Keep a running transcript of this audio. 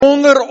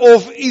wonder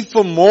of u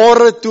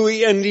vanmôre toe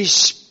u in die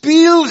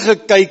spieël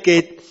gekyk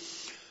het,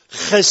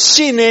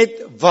 gesien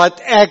het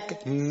wat ek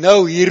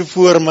nou hier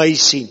voor my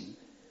sien.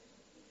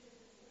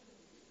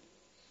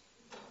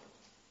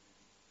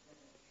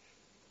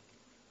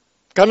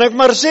 Kan ek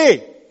maar sê?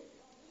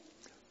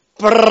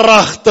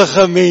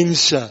 Pragtige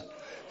mense.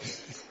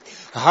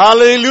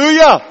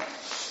 Halleluja!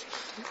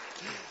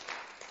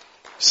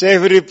 Sê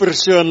vir die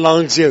persoon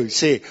langs jou,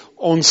 sê,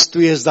 ons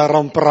twee is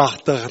daarom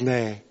pragtig,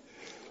 nee.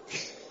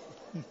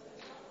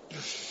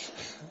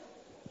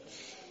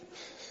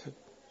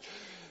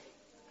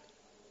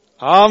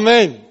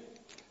 Amen.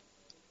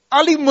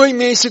 Al die mooi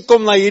mense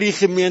kom na hierdie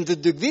gemeente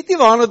toe. Ek weet nie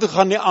waarna toe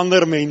gaan die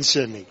ander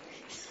mense nie.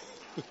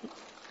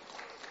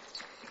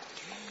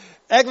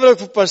 Ek wil ook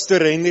vir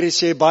Pastor Henry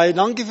sê, baie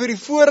dankie vir die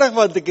voorreg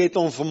wat ek het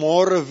om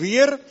vanmôre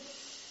weer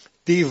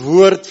die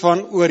woord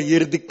van oor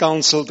hierdie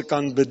kansel te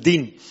kan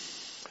bedien.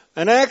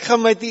 En ek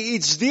gaan met u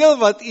iets deel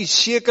wat u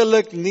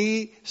sekerlik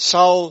nie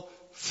sal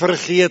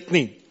vergeet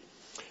nie.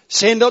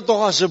 Sê dit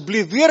tog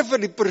asseblief weer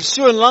vir die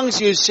persoon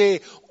langs jou,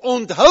 sê,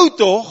 onthou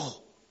tog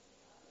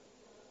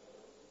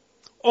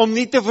om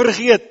nie te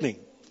vergeet nie.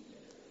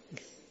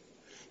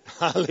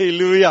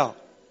 Halleluja.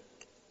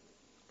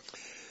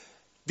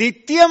 Die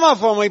tema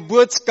van my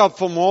boodskap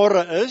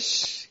vanmôre is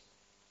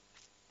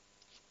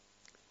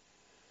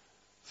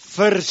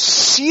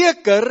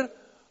verseker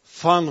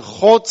van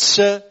God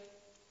se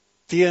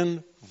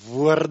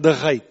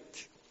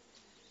teenwoordigheid.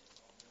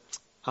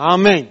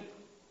 Amen.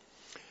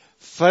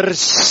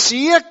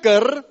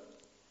 Verseker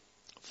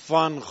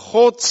van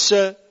God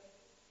se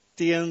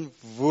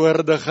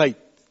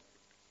teenwoordigheid.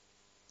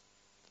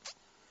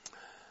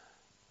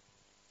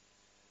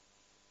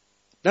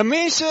 Nou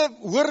mense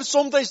hoor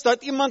soms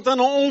dat iemand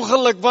in 'n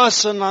ongeluk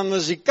was en dan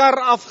is die kar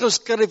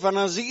afgeskryf en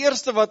dan is die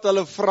eerste wat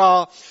hulle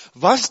vra,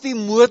 was die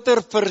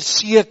motor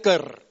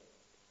verseker?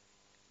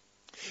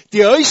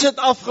 Die huis het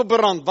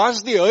afgebrand,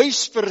 was die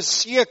huis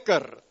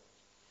verseker?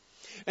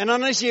 En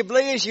dan is jy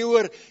bly as jy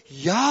hoor,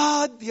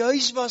 ja, die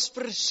huis was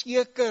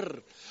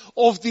verseker.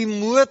 Of die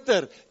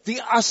motor,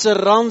 die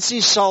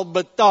assuransie sal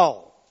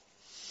betaal.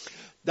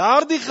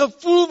 Daardie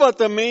gevoel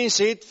wat 'n mens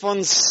het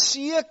van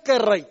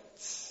sekerheid,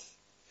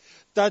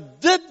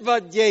 dat dit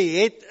wat jy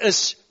het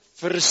is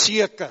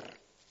verseker.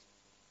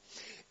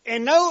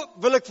 En nou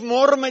wil ek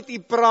vanmôre met u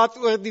praat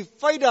oor die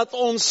feit dat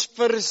ons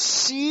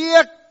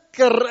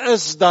verseker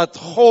is dat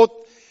God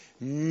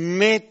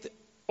met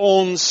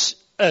ons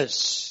is.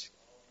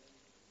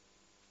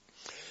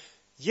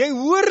 Jy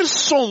hoor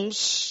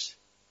soms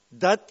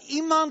dat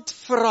iemand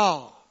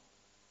vra,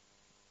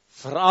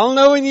 veral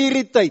nou in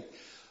hierdie tyd,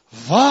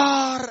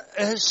 waar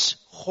is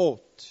God?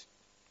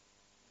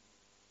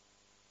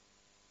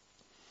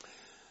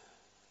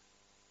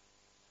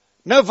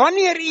 Nou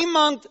wanneer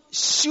iemand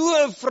so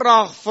 'n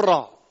vraag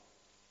vra,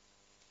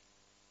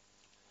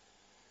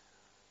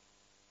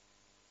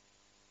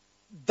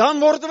 dan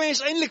word 'n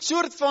mens eintlik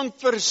soort van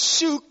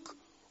versoek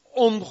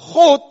om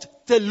God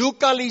te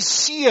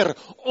lokaliseer,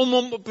 om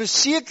hom op 'n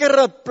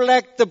sekere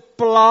plek te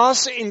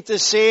plaas en te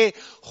sê,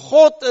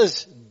 God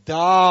is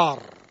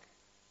daar.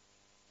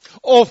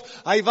 Of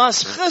hy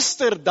was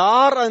gister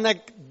daar en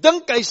ek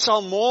dink hy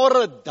sal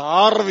môre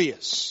daar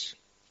wees.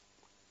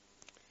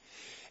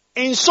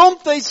 En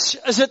soms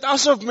is dit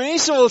asof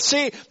mense wil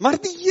sê, maar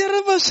die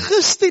Here was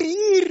gister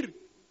hier.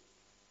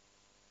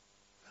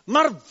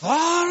 Maar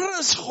waar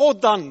is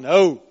God dan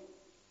nou?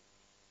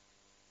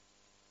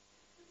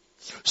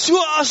 So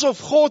asof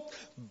God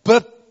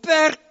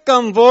beperk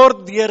kan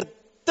word deur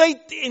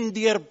tyd en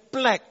deur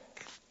plek.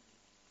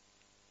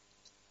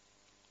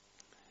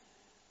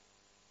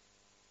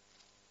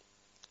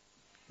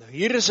 Nou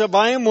hier is 'n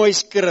baie mooi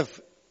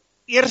skrif.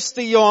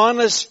 1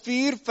 Johannes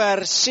 4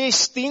 vers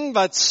 16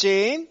 wat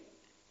sê,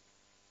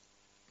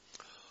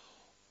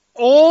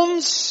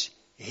 ons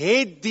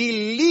het die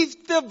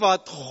liefde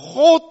wat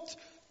God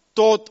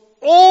tot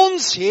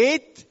ons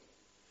het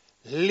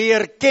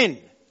leer ken.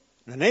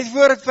 Nou net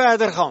voor ek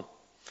verder gaan.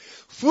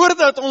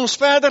 Voordat ons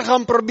verder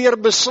gaan probeer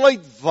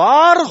besluit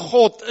waar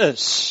God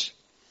is,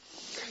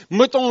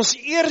 moet ons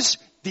eers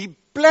die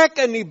plek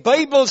in die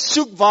Bybel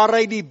soek waar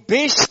hy die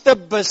beste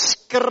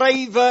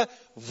beskrywe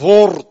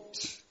word.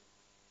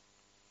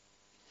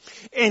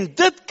 En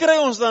dit kry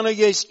ons dan nou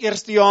juist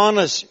 1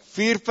 Johannes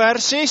 4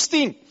 vers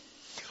 16.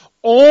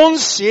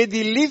 Ons het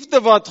die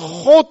liefde wat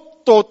God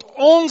tot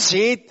ons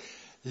het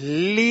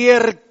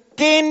leer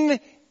ken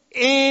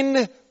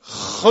en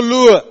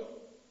glo.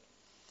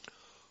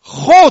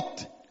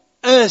 God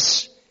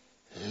is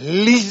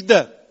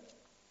liefde.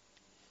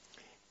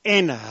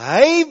 En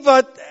hy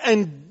wat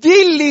in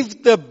die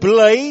liefde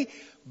bly,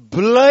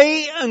 bly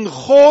in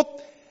God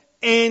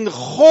en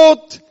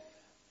God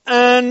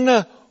in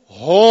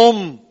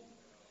hom.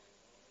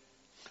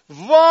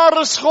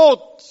 Waar is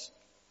God?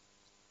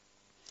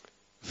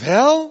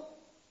 Wel,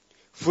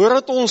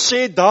 voordat ons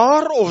sê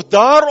daar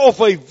of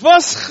hy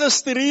was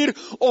gister hier,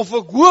 of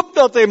ek hoop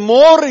dat hy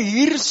môre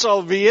hier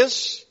sal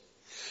wees,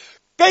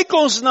 kyk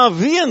ons na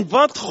wie en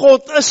wat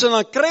God is, en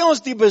dan kry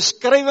ons die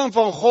beskrywing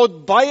van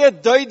God baie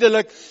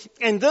duidelik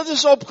En dit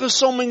is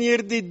opgesom in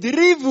hierdie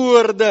 3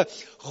 woorde,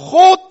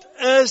 God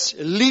is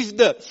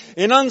liefde.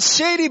 En dan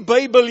sê die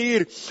Bybel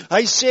hier,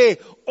 hy sê,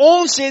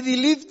 ons het die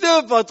liefde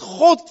wat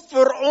God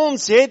vir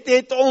ons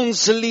het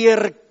ons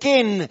leer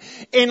ken.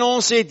 En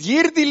ons het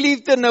hierdie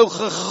liefde nou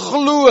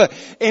geglo.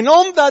 En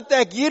omdat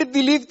ek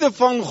hierdie liefde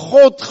van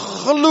God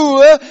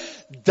glo,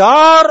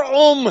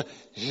 daarom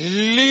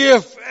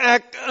leef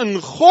ek in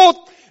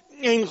God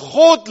en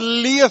God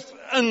leef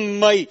in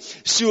my.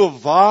 So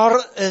waar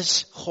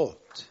is God?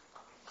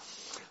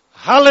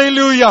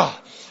 Halleluja!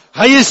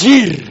 Hy is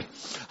hier.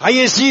 Hy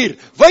is hier.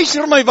 Wys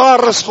vir my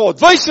waar is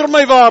God. Wys vir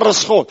my waar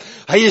is God.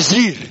 Hy is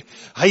hier.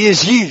 Hy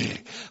is hier.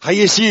 Hy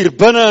is hier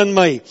binne in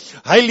my.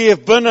 Hy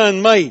leef binne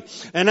in my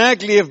en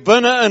ek leef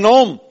binne in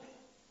hom.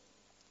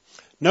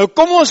 Nou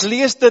kom ons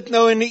lees dit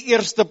nou in die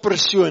eerste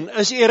persoon.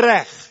 Is u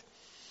reg?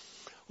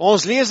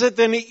 Ons lees dit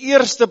in die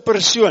eerste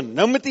persoon.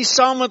 Nou moet u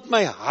saam met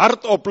my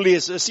hardop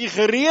lees. Is u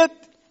gereed?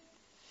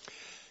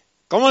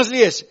 Kom ons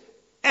lees.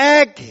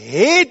 Ek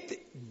het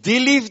die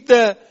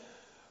liefde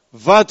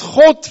wat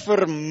God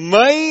vir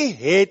my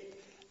het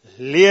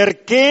leer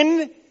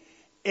ken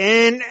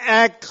en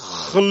ek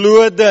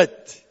glo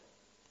dit.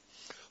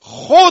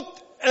 God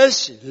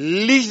is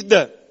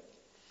liefde.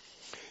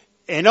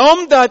 En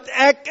omdat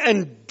ek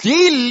in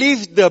die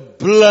liefde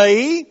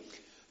bly,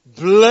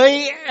 bly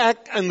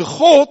ek in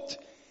God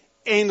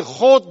en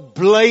God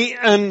bly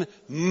in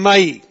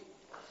my.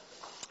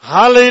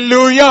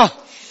 Halleluja!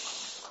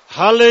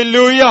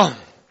 Halleluja!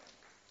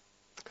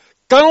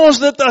 Kan ons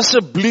dit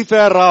asseblief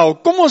herhaal?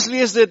 Kom ons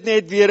lees dit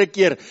net weer 'n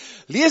keer.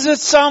 Lees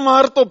dit saam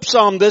hardop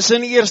saam, dis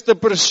in die eerste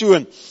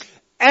persoon.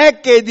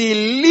 Ek het die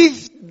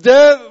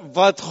liefde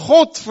wat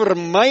God vir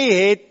my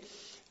het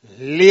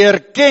leer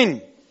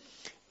ken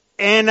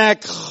en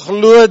ek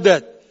glo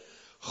dit.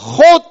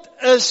 God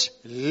is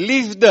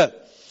liefde.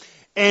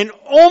 En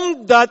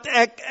omdat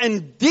ek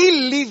in die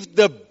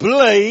liefde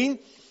bly,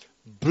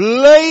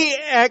 bly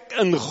ek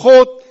in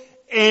God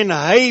en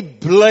hy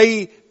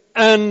bly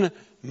in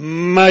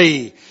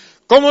my.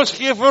 Kom ons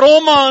gee vir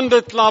hom 'n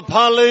handeklap.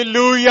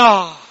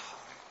 Halleluja.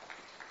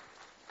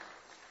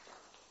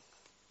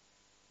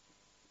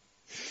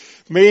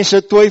 Mense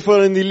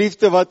twyfel in die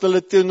liefde wat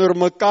hulle teenoor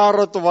mekaar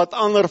het of wat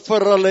ander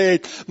vir hulle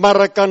het, maar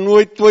ek kan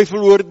nooit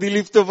twyfel oor die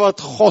liefde wat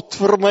God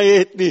vir my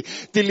het nie.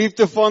 Die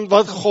liefde van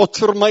wat God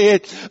vir my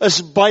het, is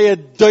baie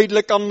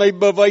duidelik aan my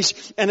bewys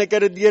en ek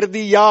het dit deur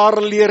die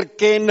jare leer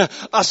ken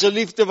as 'n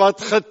liefde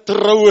wat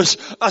getrou is,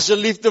 as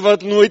 'n liefde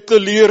wat nooit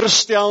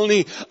teleurstel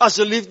nie, as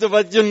 'n liefde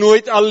wat jou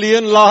nooit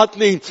alleen laat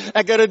nie.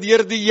 Ek het dit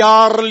deur die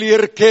jare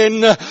leer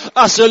ken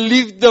as 'n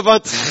liefde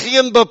wat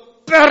geen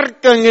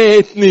beperkings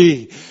het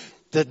nie.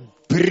 Dit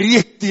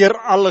breek deur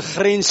alle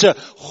grense.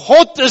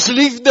 God is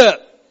liefde.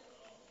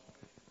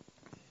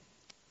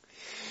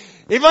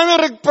 En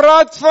wanneer ek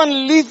praat van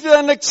liefde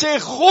en ek sê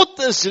God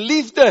is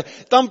liefde,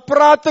 dan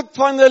praat ek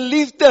van 'n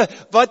liefde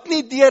wat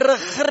nie deur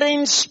 'n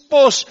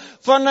grenspos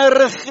van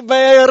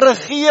by 'n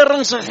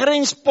regering se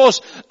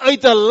grenspos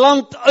uit 'n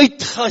land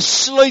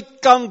uitgesluit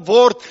kan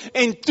word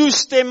en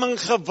toestemming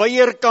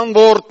geweier kan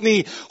word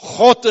nie.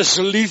 God is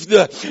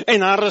liefde en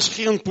daar is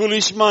geen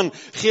polisieman,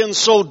 geen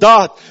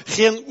soldaat,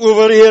 geen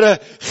owerhede,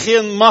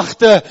 geen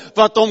magte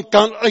wat hom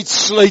kan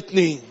uitsluit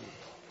nie.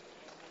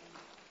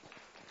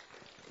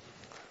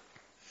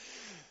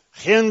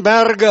 Geen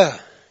berge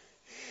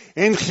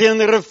en geen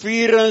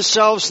riviere en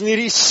selfs nie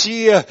die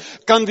see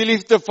kan die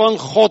liefde van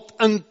God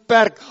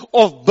inperk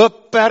of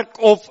beperk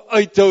of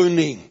uithou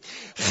nie.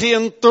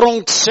 Geen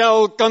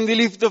tronksel kan die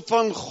liefde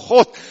van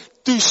God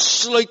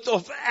toesluit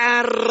of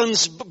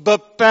ergens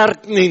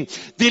beperk nie.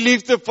 Die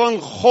liefde van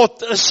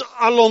God is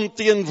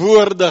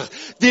alomteenwoordig.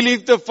 Die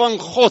liefde van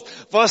God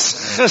was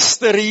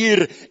gister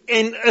hier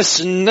en is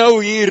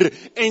nou hier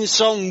en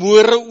sal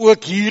môre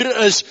ook hier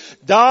is.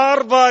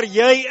 Daar waar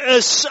jy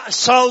is,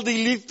 sal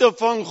die liefde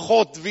van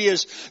God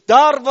wees.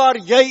 Daar waar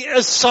jy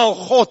is, sal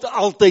God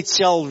altyd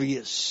self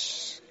wees.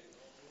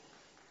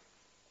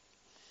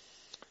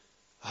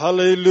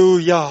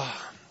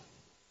 Halleluja.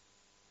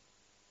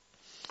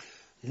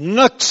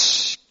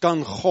 Niks kan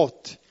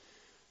God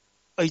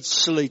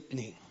uitsluit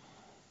nie.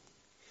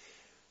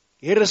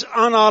 Hier is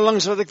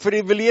aanhalings wat ek vir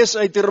u wil lees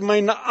uit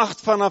Romeine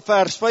 8 vanaf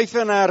vers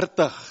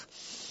 35.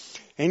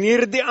 En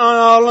hier die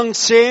aanhaling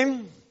sê,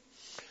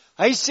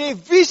 hy sê,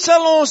 wie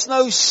sal ons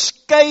nou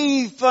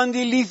skei van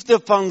die liefde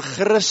van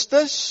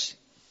Christus?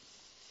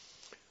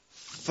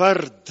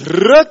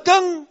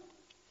 Verdrukking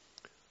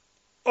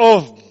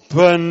of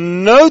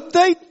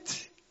benoudheid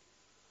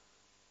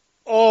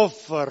of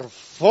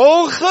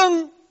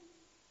vervolging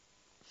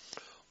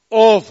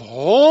of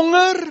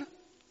honger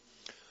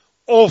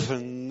of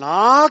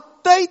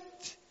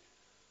naaktheid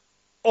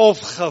of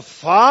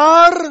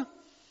gevaar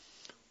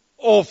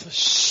of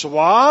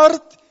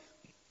swaard.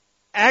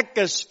 Ek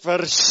is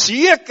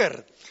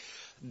verseker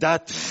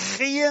dat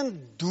geen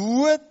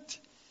dood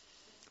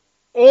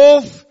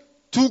of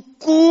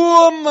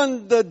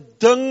toekomende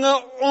dinge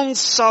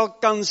ons sal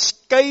kan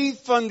skei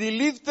van die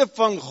liefde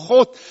van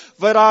God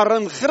wat daar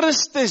in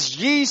Christus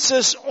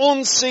Jesus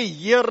ons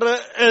Here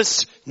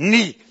is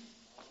nie.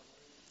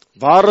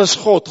 Waar is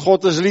God?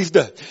 God is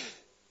liefde.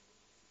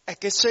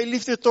 Ek het sy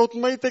liefde tot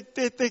my,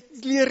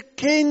 ek leer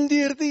ken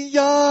deur die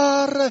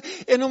jare,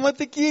 en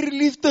omdat ek hier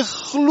liefde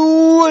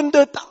glo en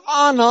dit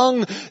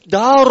aanhang,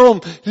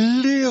 daarom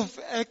leef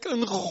ek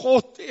in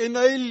God, en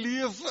hy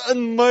leef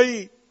in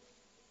my.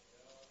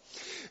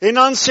 En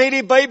dan sê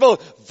die Bybel,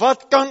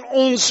 wat kan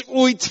ons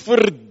ooit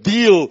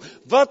verdeel?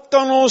 Wat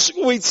kan ons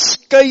ooit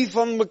skei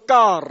van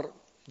mekaar?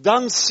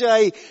 Dan sê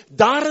hy,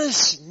 daar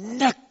is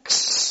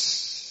niks.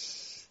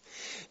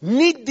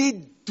 Nie die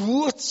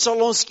dood sal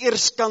ons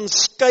eers kan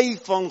skei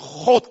van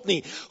God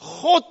nie.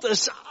 God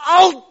is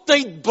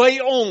altyd by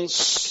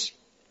ons.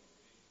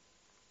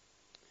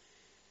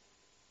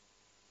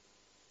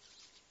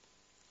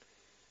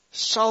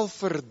 Sal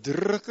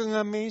verdrukking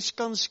 'n mens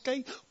kan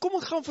skei? Kom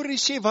ek gaan vir u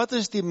sê, wat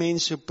is die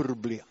mens se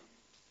probleem?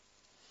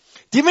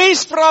 Die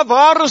mens vra,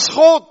 waar is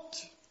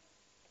God?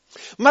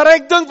 Maar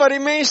ek dink wat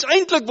die mens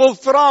eintlik wil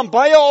vra in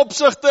baie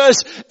opsigte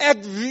is,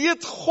 ek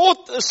weet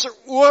God is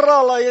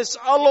oral, hy is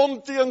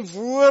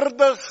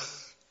alomteenwoordig.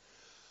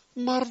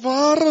 Maar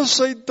waar is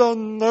hy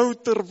dan nou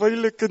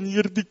terwyl ek in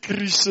hierdie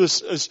krisis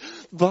is?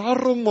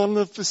 Waarom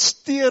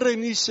manifesteer hy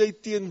nie sy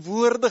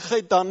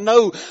teenwoordigheid dan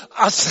nou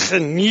as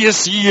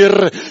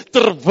geneesheer,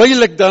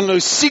 terwyl ek dan nou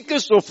siek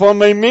is of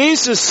van my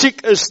mense siek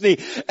is nie?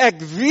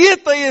 Ek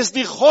weet hy is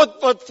die God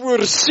wat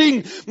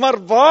voorsien, maar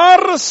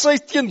waar is sy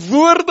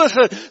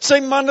teenwoordige,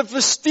 sy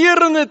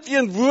manifesterende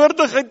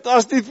teenwoordigheid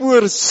as die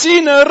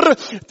voorsiener,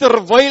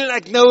 terwyl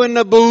ek nou in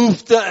 'n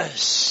behoefte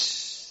is?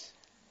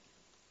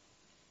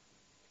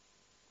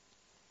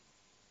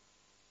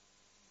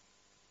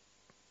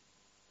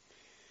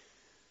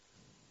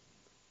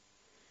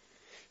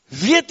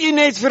 Weet jy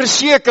net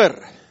verseker,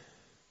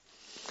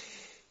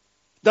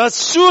 dat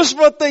soos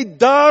wat hy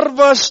daar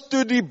was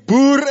toe die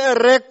boer 'n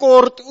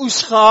rekord oes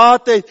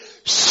gehad het,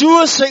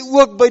 soos hy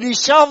ook by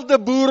dieselfde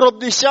boer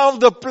op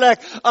dieselfde plek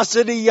as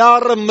hy die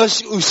jare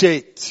misoes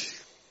het.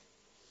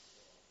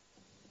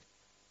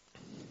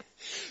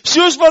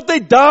 Soos wat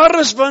hy daar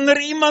is wanneer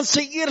iemand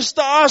sy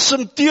eerste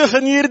asemteug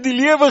in hierdie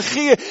lewe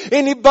gee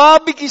en die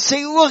babietjie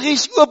sy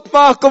oogies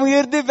oopmaak om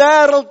hierdie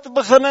wêreld te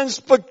begin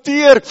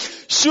inspekteer,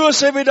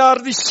 soos hy by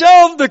daardie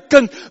selfde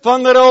kind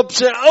wanneer hy op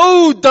sy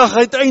ou dag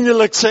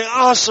uiteindelik sy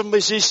asem by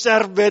sy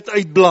sterfbed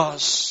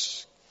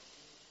uitblaas.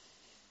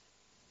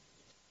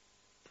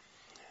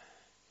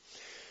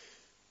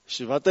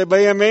 So wat hy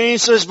by 'n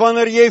mens is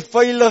wanneer jy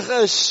veilig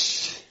is,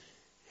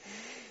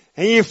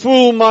 en jy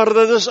voel maar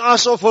dit is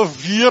asof 'n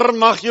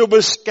weermag jou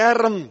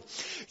beskerm.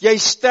 Jy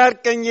is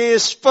sterk en jy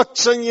is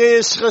fiks en jy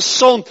is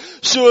gesond.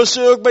 So is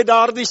ook by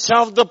daardie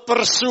selfde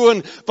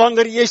persoon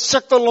wanneer jy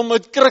sukkel om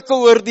met krikke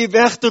oor die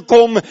weg te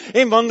kom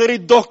en wanneer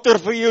die dokter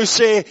vir jou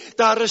sê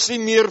daar is nie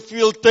meer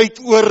veel tyd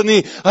oor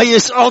nie. Hy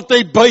is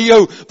altyd by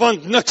jou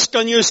want niks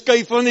kan jou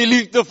skei van die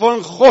liefde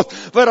van God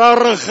wat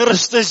daar in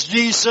Christus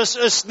Jesus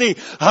is nie.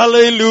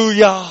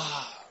 Halleluja.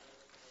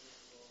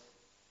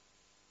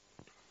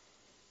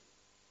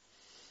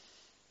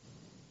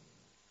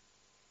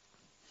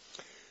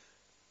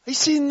 Hy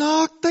sê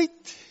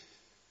naaktheid.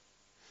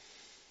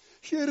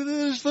 Here, dit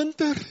is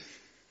winter.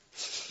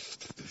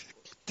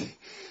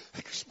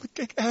 Ek moet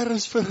kyk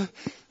ergens vir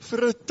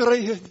 'n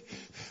trui en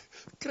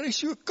kry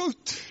so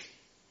koud.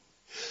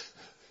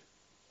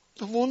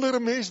 Dan wonder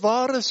 'n mens,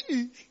 waar is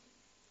u?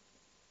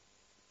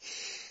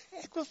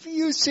 Ek wil vir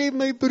jou sê,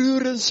 my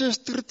broer en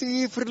suster, toe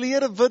jy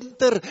verlede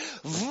winter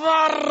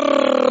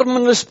warm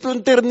in 'n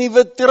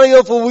splinternuwe trui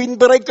of 'n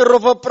windbreaker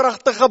of 'n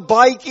pragtige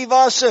baadjie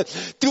was,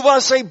 toe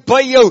was hy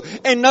by jou,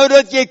 en nou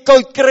dat jy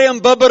koud kry en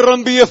bibber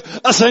en beef,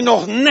 is hy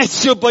nog net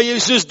so by jou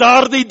soos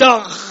daardie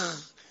dag.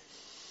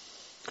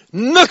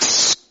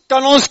 Niks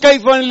kan ons skei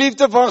van die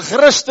liefde van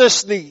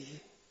Christus nie.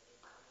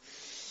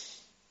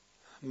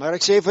 Maar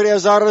ek sê vir jy,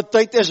 as daar 'n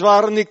tyd is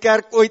waarin die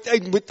kerk ooit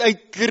moet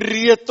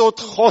uitkreë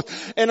tot God,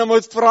 en dan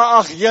moet vra,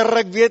 ag Here,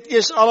 ek weet u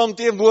is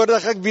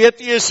alomteenwoordig, ek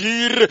weet u is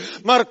hier,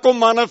 maar kom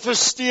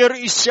manifesteer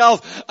u self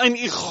in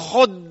u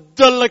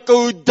goddelike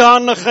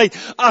hoedanigheid,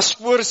 as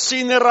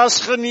voorsiener,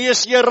 as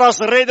geneesheer, as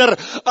redder,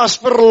 as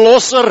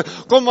verlosser.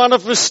 Kom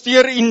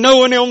manifesteer u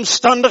nou in die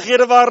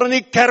omstandighede waarin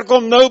die kerk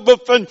hom nou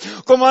bevind.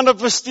 Kom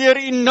manifesteer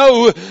u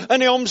nou in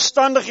die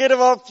omstandighede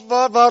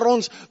waar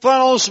ons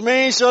van ons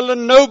mense hulle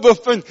nou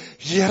bevind.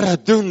 Here,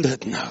 doen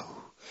dit nou.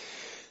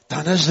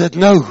 Dan is dit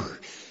nou.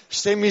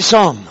 Stem jy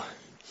saam?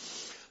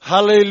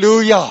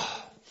 Halleluja.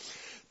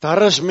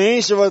 Daar is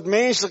mense wat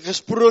menslik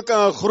gesproke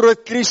in 'n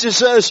groot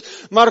krisis is,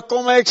 maar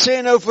kom ek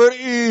sê nou vir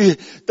u,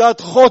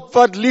 dat God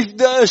wat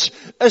liefde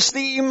is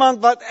nie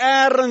iemand wat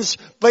ergens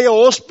by 'n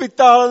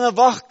hospitaal in 'n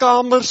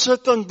wagkamer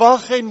sit en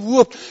wag en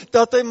hoop,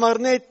 dat hy maar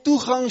net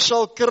toegang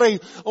sal kry,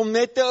 om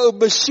net 'n ou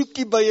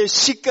besoekie by 'n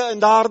sieke in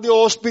daardie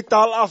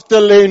hospitaal af te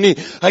lê nie.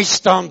 Hy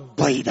staan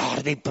by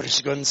daardie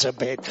persoon se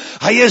bed.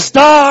 Hy is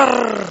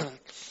daar.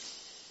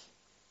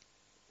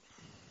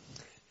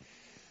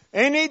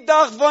 En die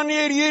dag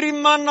wanneer hierdie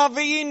man na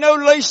wie jy nou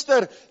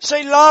luister,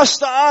 sy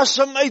laaste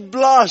asem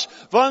uitblaas,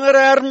 wanneer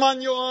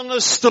Herman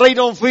Johannes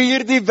Strydom vir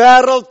hierdie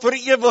wêreld vir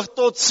ewig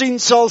tot sien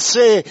sal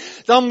sê,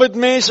 dan moet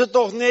mense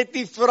tog net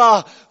nie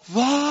vra,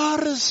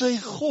 waar is hy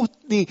God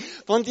nie?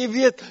 Want jy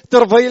weet,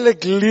 terwyl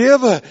ek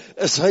lewe,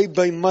 is hy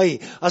by my.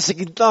 As ek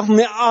die dag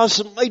my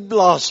asem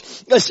uitblaas,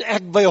 is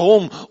ek by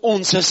hom.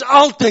 Ons is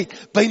altyd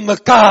by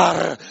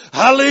mekaar.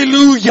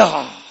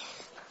 Halleluja!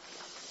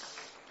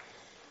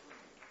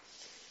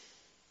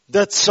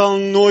 Dit sal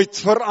nooit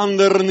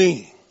verander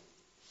nie.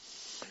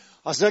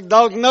 As ek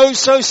dalk nou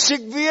sou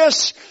siek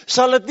wees,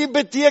 sal dit nie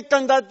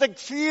beteken dat ek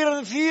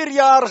 4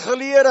 jaar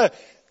gelede,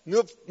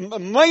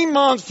 my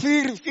maand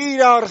 4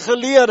 jaar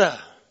gelede,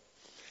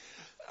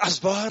 as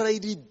waar hy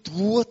die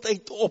dood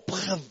uit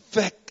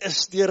opgewek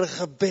is deur 'n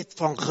gebed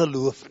van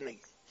geloof nie.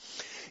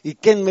 Jy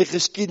ken my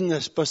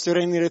geskiedenis, Pastor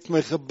Renier het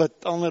my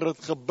gebid, ander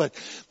het gebid,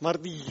 maar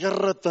die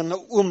Here het in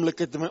 'n oomblik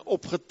het my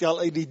opgetel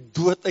uit die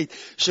dood uit,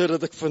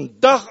 sodat ek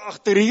vandag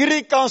agter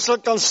hierdie kansel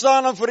kan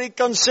staan en vir u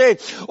kan sê,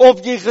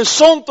 of jy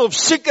gesond of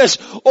siek is,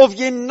 of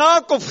jy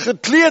naak of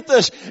gekleed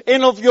is,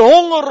 en of jy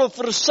honger of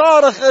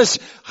versadig is,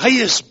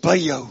 hy is by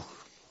jou.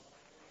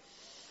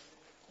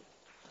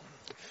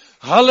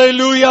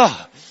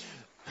 Halleluja!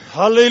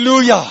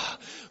 Halleluja!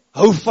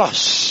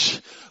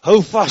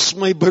 Hou vas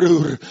my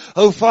broer,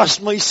 hou vas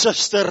my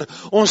suster,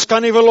 ons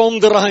kan nie wil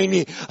omdraai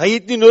nie. Hy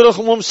het nie nodig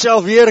om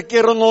homself weer 'n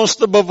keer aan ons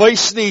te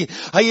bewys nie.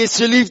 Hy het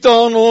sy liefde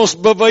aan ons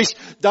bewys.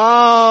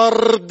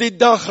 Daar die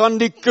dag aan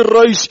die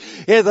kruis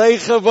het hy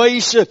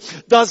gewys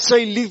dat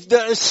sy liefde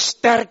is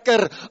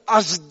sterker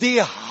as die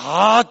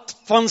haat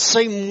van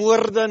sy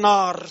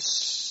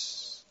moordenaars.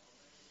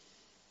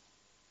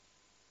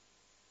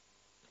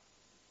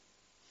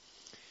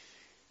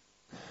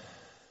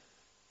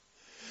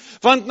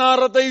 Want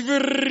nadat hy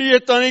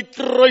wreed aan die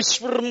kruis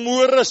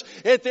vermoor is,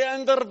 het hy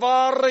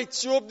inderwaarheid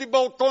so op die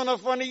balkonne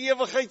van die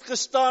ewigheid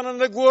gestaan,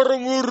 en ek hoor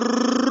hom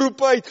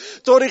roep uit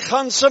tot die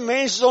ganse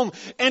mensdom,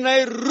 en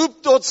hy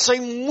roep tot sy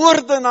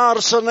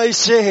moordenaars, en hy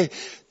sê,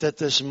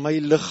 dit is my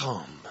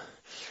liggaam,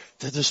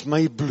 dit is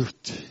my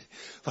bloed,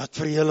 wat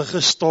vir julle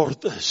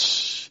gestort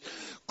is.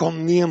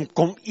 Kom neem,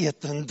 kom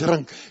eet en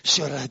drink,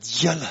 sodat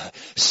julle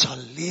sal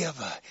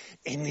lewe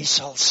en nie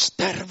sal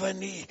sterwe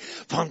nie,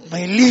 want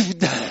my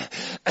liefde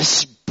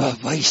is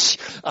bewys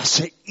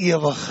as 'n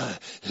ewige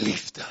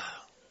liefde.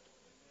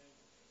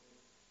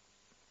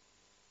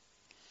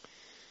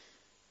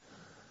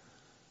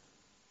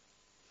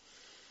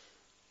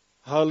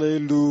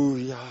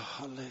 Halleluja,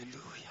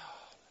 halleluja.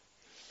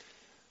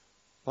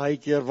 Baie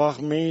keer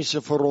wag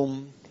mense vir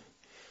hom,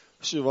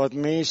 so wat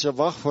mense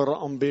wag vir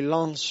 'n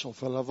ambulans, of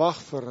hulle wag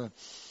vir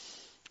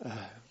 'n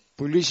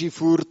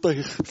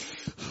polisievoertuig.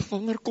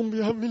 Wanneer kom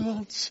die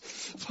ambulans?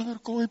 Wanneer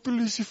kom die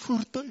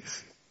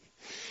polisievoertuig?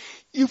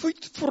 Jy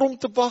weet vir hom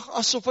te wag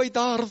asof hy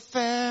daar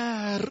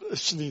ver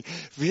is nie.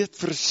 Weet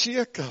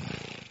verseker,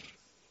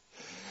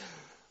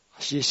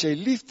 as jy sy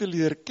liefde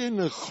leer ken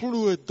en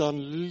glo, dan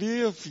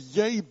leef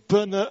jy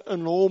binne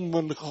in hom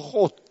en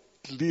God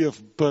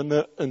leef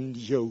binne in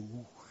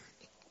jou.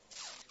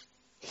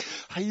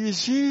 Hy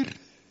is hier.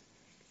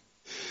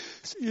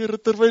 Here,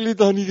 terwyl hy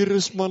dan hier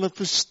is,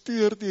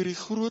 manifesteer deur die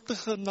groote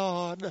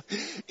genade,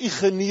 die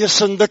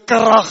genesende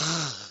krag.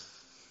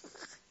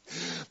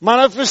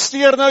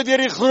 Manifesteer nou deur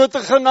die groote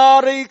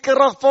genade, die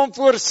krag van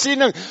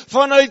voorsiening,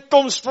 van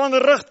uitkoms, van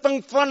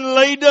rigting, van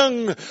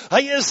leiding.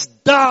 Hy is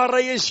daar,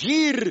 hy is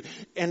hier,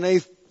 en hy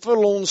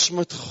vul ons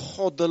met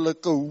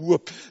goddelike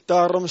hoop.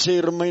 Daarom sê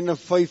Romeine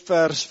 5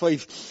 vers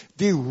 5,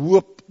 die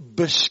hoop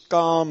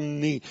beskaam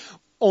nie,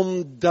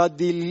 omdat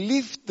die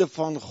liefde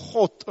van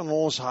God in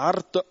ons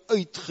harte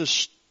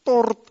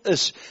uitgestort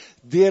is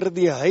deur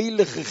die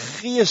Heilige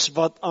Gees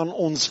wat aan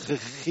ons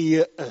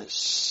gegee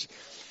is.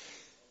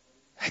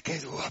 Ek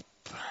het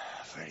hoop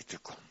vir die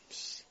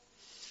toekoms.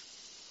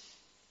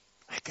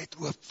 Ek het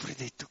hoop vir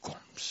die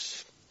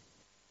toekoms.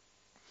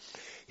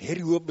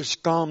 Hierdie hoop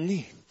beskaam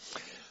nie,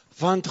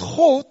 want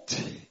God,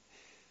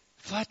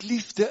 wat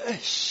liefde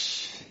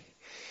is,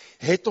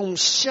 het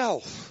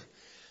homself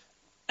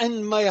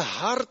in my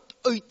hart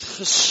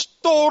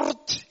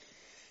uitgestort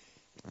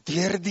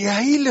deur die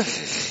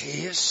Heilige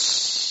Gees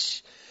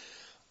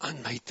aan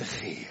my te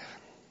gee.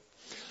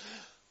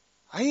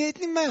 Hy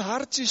het nie my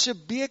hart soos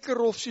 'n beker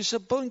of soos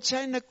 'n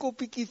bountyne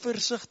koppietjie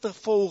versigtig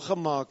vol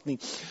gemaak nie.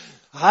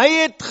 Hy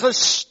het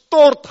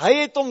gestort, hy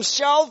het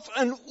homself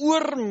in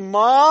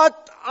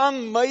oormaat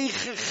aan my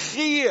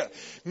gegee.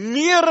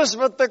 Meer as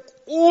wat ek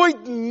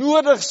ooit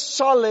nodig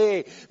sal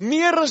hê,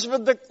 meer as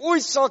wat ek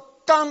ooit sal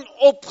kan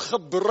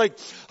opgebruik.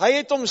 Hy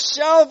het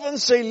homself in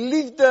sy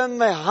liefde in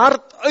my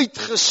hart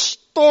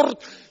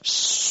uitgestort,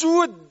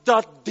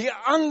 sodat die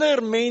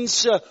ander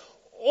mense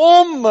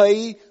om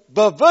my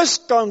bewus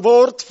kan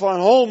word van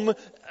hom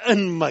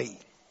in my.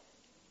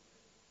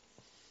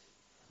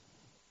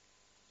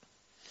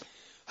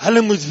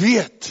 Hulle moet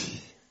weet,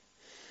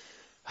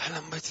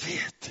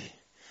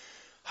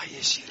 hy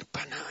is hier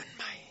binne in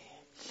my.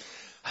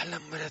 Hulle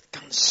moet dit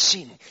kan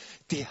sien,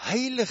 die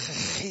Heilige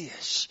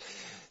Gees,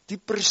 die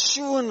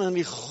persoon en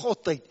die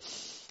Godheid,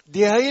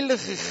 die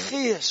Heilige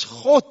Gees,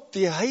 God,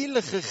 die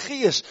Heilige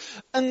Gees,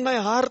 in my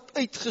hart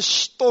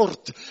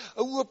uitgestort,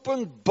 'n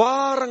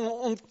openbaring,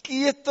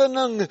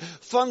 ontketening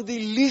van die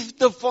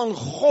liefde van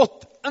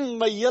God in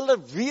my hele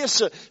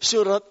wese,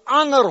 sodat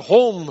ander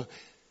hom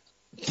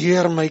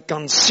deur my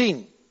kan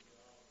sien.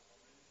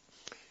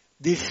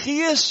 Die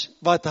Gees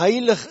wat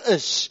heilig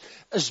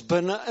is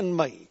binne in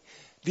my.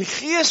 Die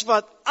Gees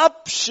wat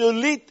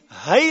absoluut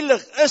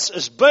heilig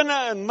is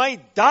binne in my.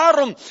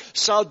 Daarom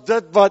sal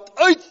dit wat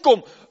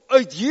uitkom,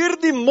 uit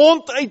hierdie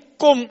mond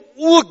uitkom,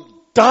 ook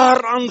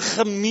daaraan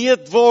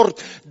gemeet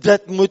word.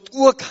 Dit moet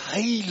ook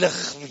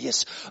heilig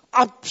wees.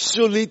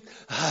 Absoluut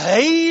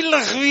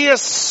heilig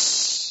wees.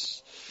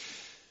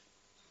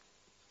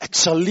 Ek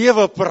sal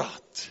lewe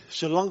praat,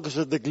 solank as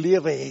ek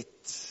lewe het.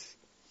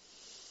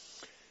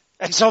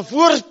 Ek sal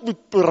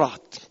voorspoed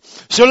praat,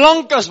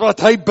 solank as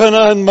wat hy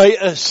binne in my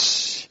is.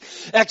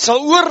 Ek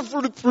sal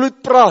oorvloed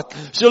praat,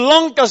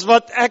 solank as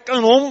wat ek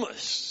in hom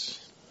is.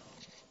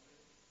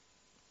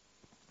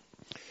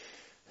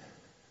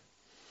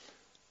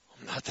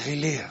 Omdat hy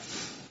leef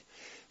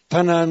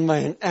binne in my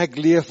en ek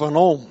leef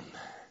in hom.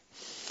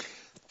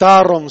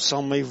 Daarom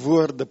sal my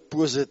woorde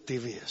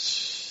positief wees.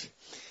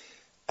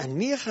 'n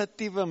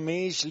negatiewe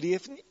mens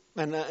leef nie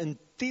in 'n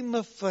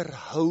intieme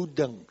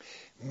verhouding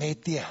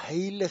met die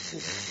Heilige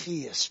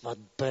Gees wat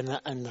binne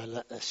in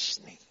hulle is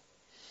nie.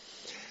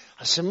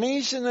 As 'n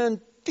mens in 'n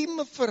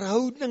intieme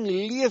verhouding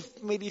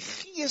leef met die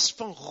Gees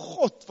van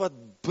God wat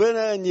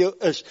binne in jou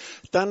is,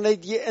 dan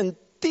het jy 'n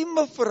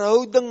intieme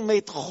verhouding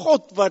met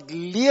God wat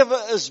lewe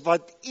is,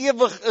 wat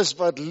ewig is,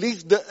 wat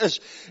liefde is,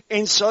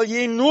 en sal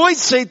jy nooit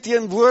sy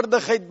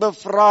teenwoordigheid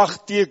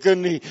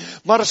bevraagteken nie,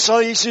 maar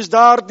sal jy soos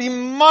daar die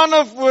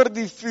manne voor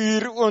die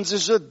vuur, ons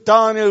is so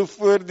Daniel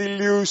voor die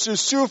leeu, so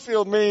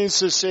soveel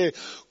mense sê,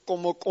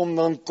 kom ek om,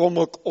 dan kom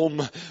ek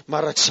om,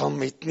 maar ek sal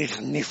met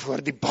nie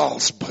voor die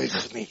Baals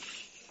buig nie.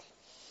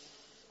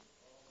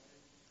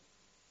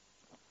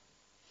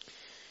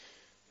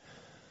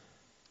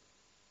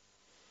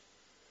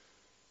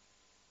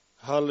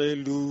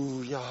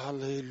 Halleluja,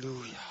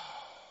 halleluja.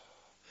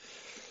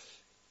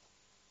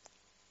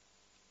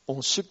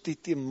 Ons soek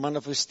die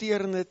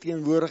manifesterende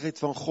teenwoordigheid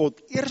van God.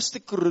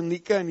 1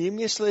 Kronieke, en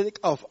hiermee sluit ek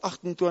af,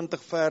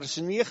 28 vers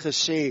 9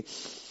 sê,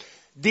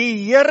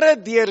 die Here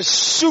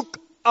deursoek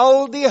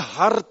al die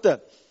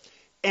harte,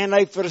 en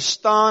hy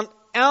verstaan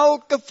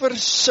elke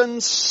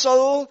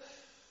versinsel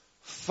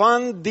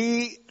van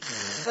die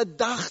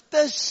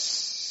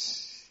gedagtes.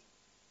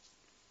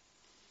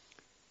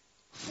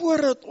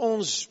 Voordat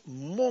ons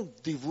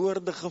mond die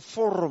woorde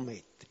gevorm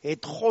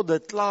het God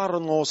dit klaar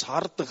in ons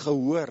harte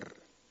gehoor.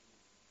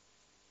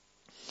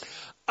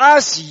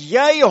 As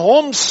jy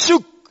hom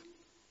soek,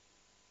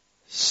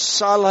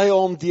 sal hy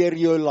hom deur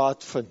jou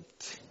laat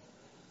vind.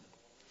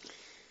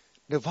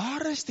 Nou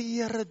waar is die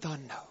Here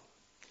dan nou?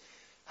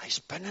 Hy is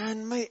binne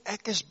in my,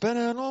 ek is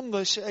binne in hom.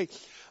 Nou sê hy,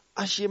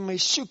 as jy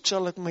my soek,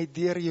 sal ek my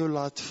deur jou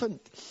laat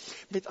vind.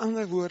 Met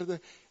ander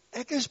woorde,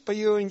 ek is by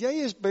jou en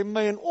jy is by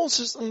my en ons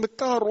is in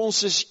mekaar,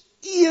 ons is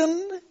een.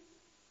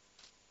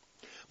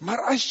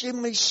 Maar as jy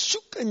my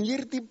soek in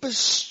hierdie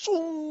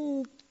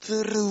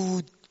besondere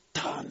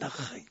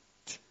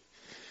hoedanigheid,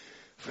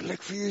 wil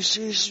ek vir jou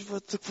sê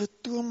wat ek vir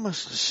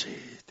Thomas gesê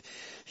het.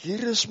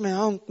 Hier is my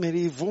hand met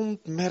die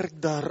wondmerk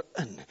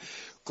daarin.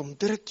 Kom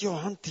druk jou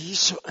hand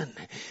hierso in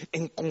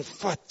en kom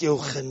vat jou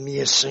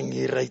genesing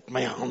hier uit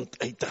my hand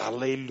uit.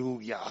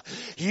 Halleluja.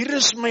 Hier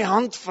is my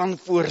hand van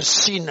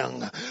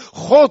voorsiening.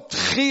 God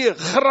gee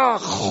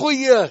graag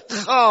goeie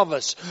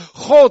gawes.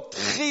 God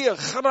gee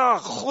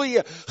graag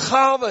goeie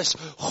gawes.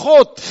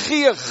 God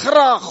gee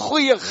graag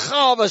goeie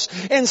gawes.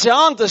 En sy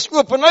hand is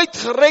oop en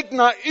uitgereik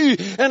na u.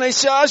 En hy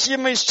sê, as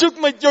jy my soek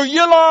met jou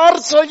hele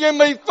hart, sal jy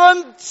my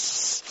vind.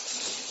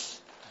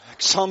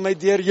 Sal my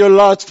deur jou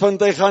laat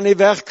vind, hy gaan nie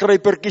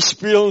wegkruipertjie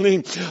speel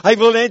nie. Hy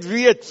wil net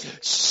weet,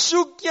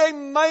 soek jy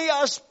my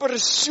as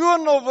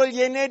persoon of wil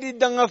jy net die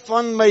dinge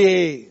van my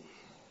hê?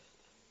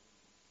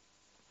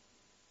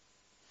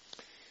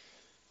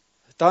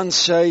 Dan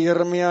sê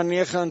Jeremia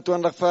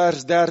 29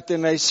 vers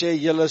 13, hy sê,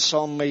 julle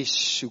sal my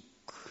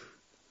soek.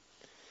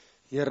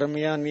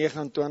 Jeremia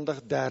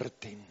 29,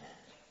 13.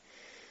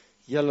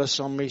 Julle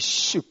sal my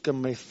soek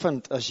en my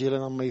vind, as julle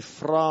na my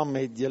vra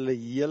met julle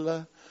hele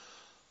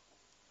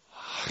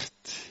hart.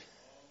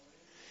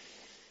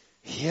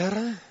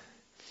 Here,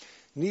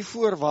 nie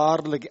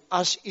voorwaardelik,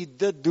 as u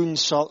dit doen,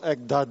 sal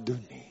ek dat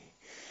doen nie.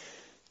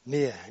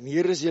 Nee, en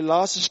hier is die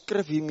laaste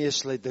skrif, hiermee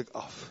sluit ek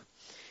af.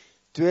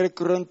 2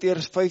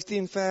 Korintiërs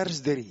 15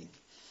 vers 3.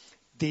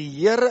 Die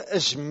Here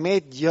is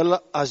met julle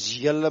as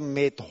julle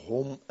met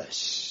hom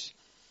is.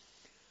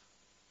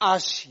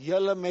 As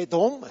julle met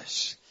hom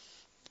is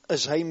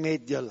hy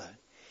met julle.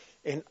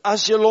 En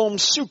as julle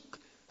hom soek,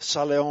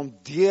 sal hy hom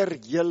deur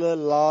julle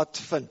laat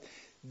vind.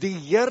 Die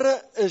Here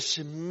is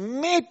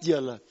met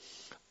julle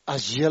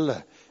as julle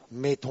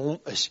met hom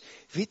is.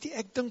 Weet jy,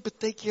 ek dink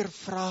baie keer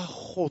vra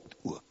God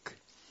ook,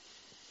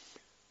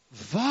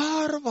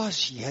 waar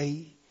was jy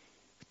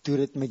toe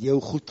dit met jou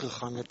goed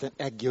gegaan het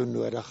en ek jou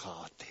nodig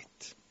gehad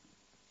het.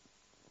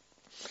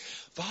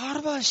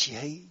 Waar was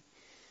jy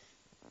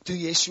toe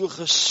jy so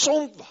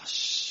gesond was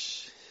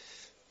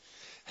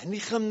in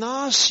die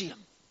gimnasium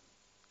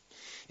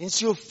en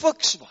so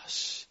fiks was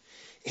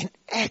en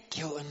ek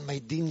jou in my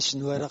diens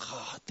nodig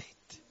gehad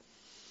het?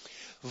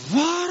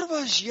 Waar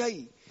was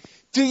jy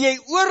toe jy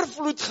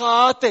oorvloed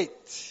gehad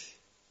het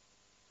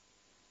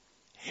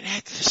en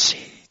ek gesê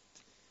het,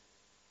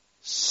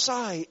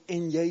 saai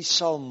en jy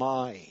sal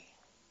maai.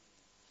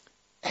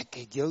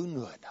 Ek het jou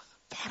nodig.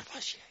 Waar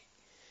was jy?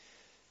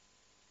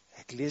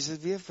 Ek lees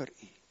dit weer vir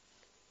u.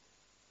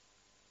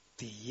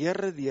 Die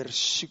Here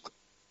deursoek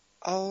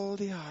al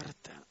die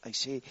harte. Hy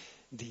sê,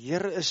 die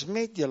Here is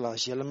met julle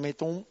as julle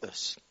met hom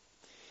is.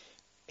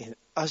 En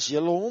as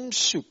julle hom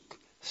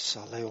soek,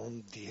 sal hy hom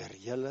deur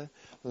julle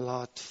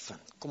laat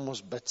vind. Kom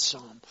ons bid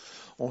saam.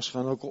 Ons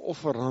gaan ook 'n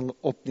offerhand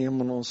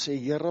opneem en ons sê,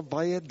 Here,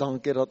 baie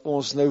dankie dat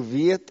ons nou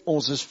weet,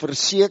 ons is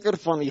verseker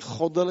van u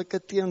goddelike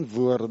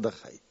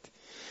teenwoordigheid.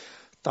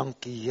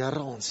 Dankie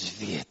Here, ons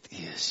weet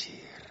u is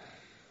hier.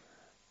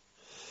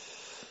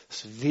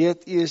 Ons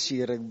weet u is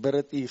hier, ek bid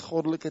dat u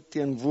goddelike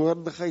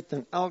teenwoordigheid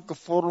in elke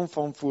vorm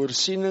van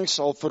voorsiening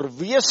sal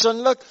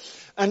verwesenlik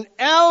in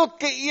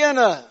elke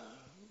ene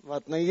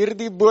wat na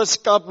hierdie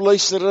boodskap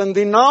luister in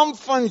die naam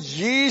van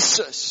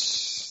Jesus.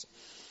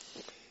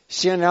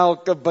 Seën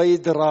elke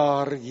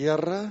bydraer,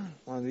 Here,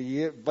 want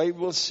die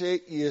Bybel sê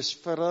u is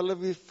vir hulle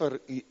wie vir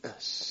u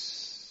is.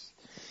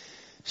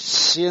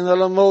 Seën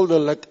hulle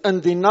mildelik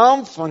in die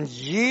naam van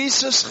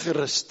Jesus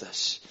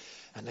Christus.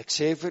 En ek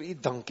sê vir u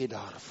dankie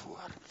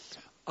daarvoor.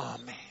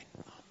 Amen.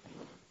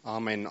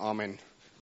 Amen, amen.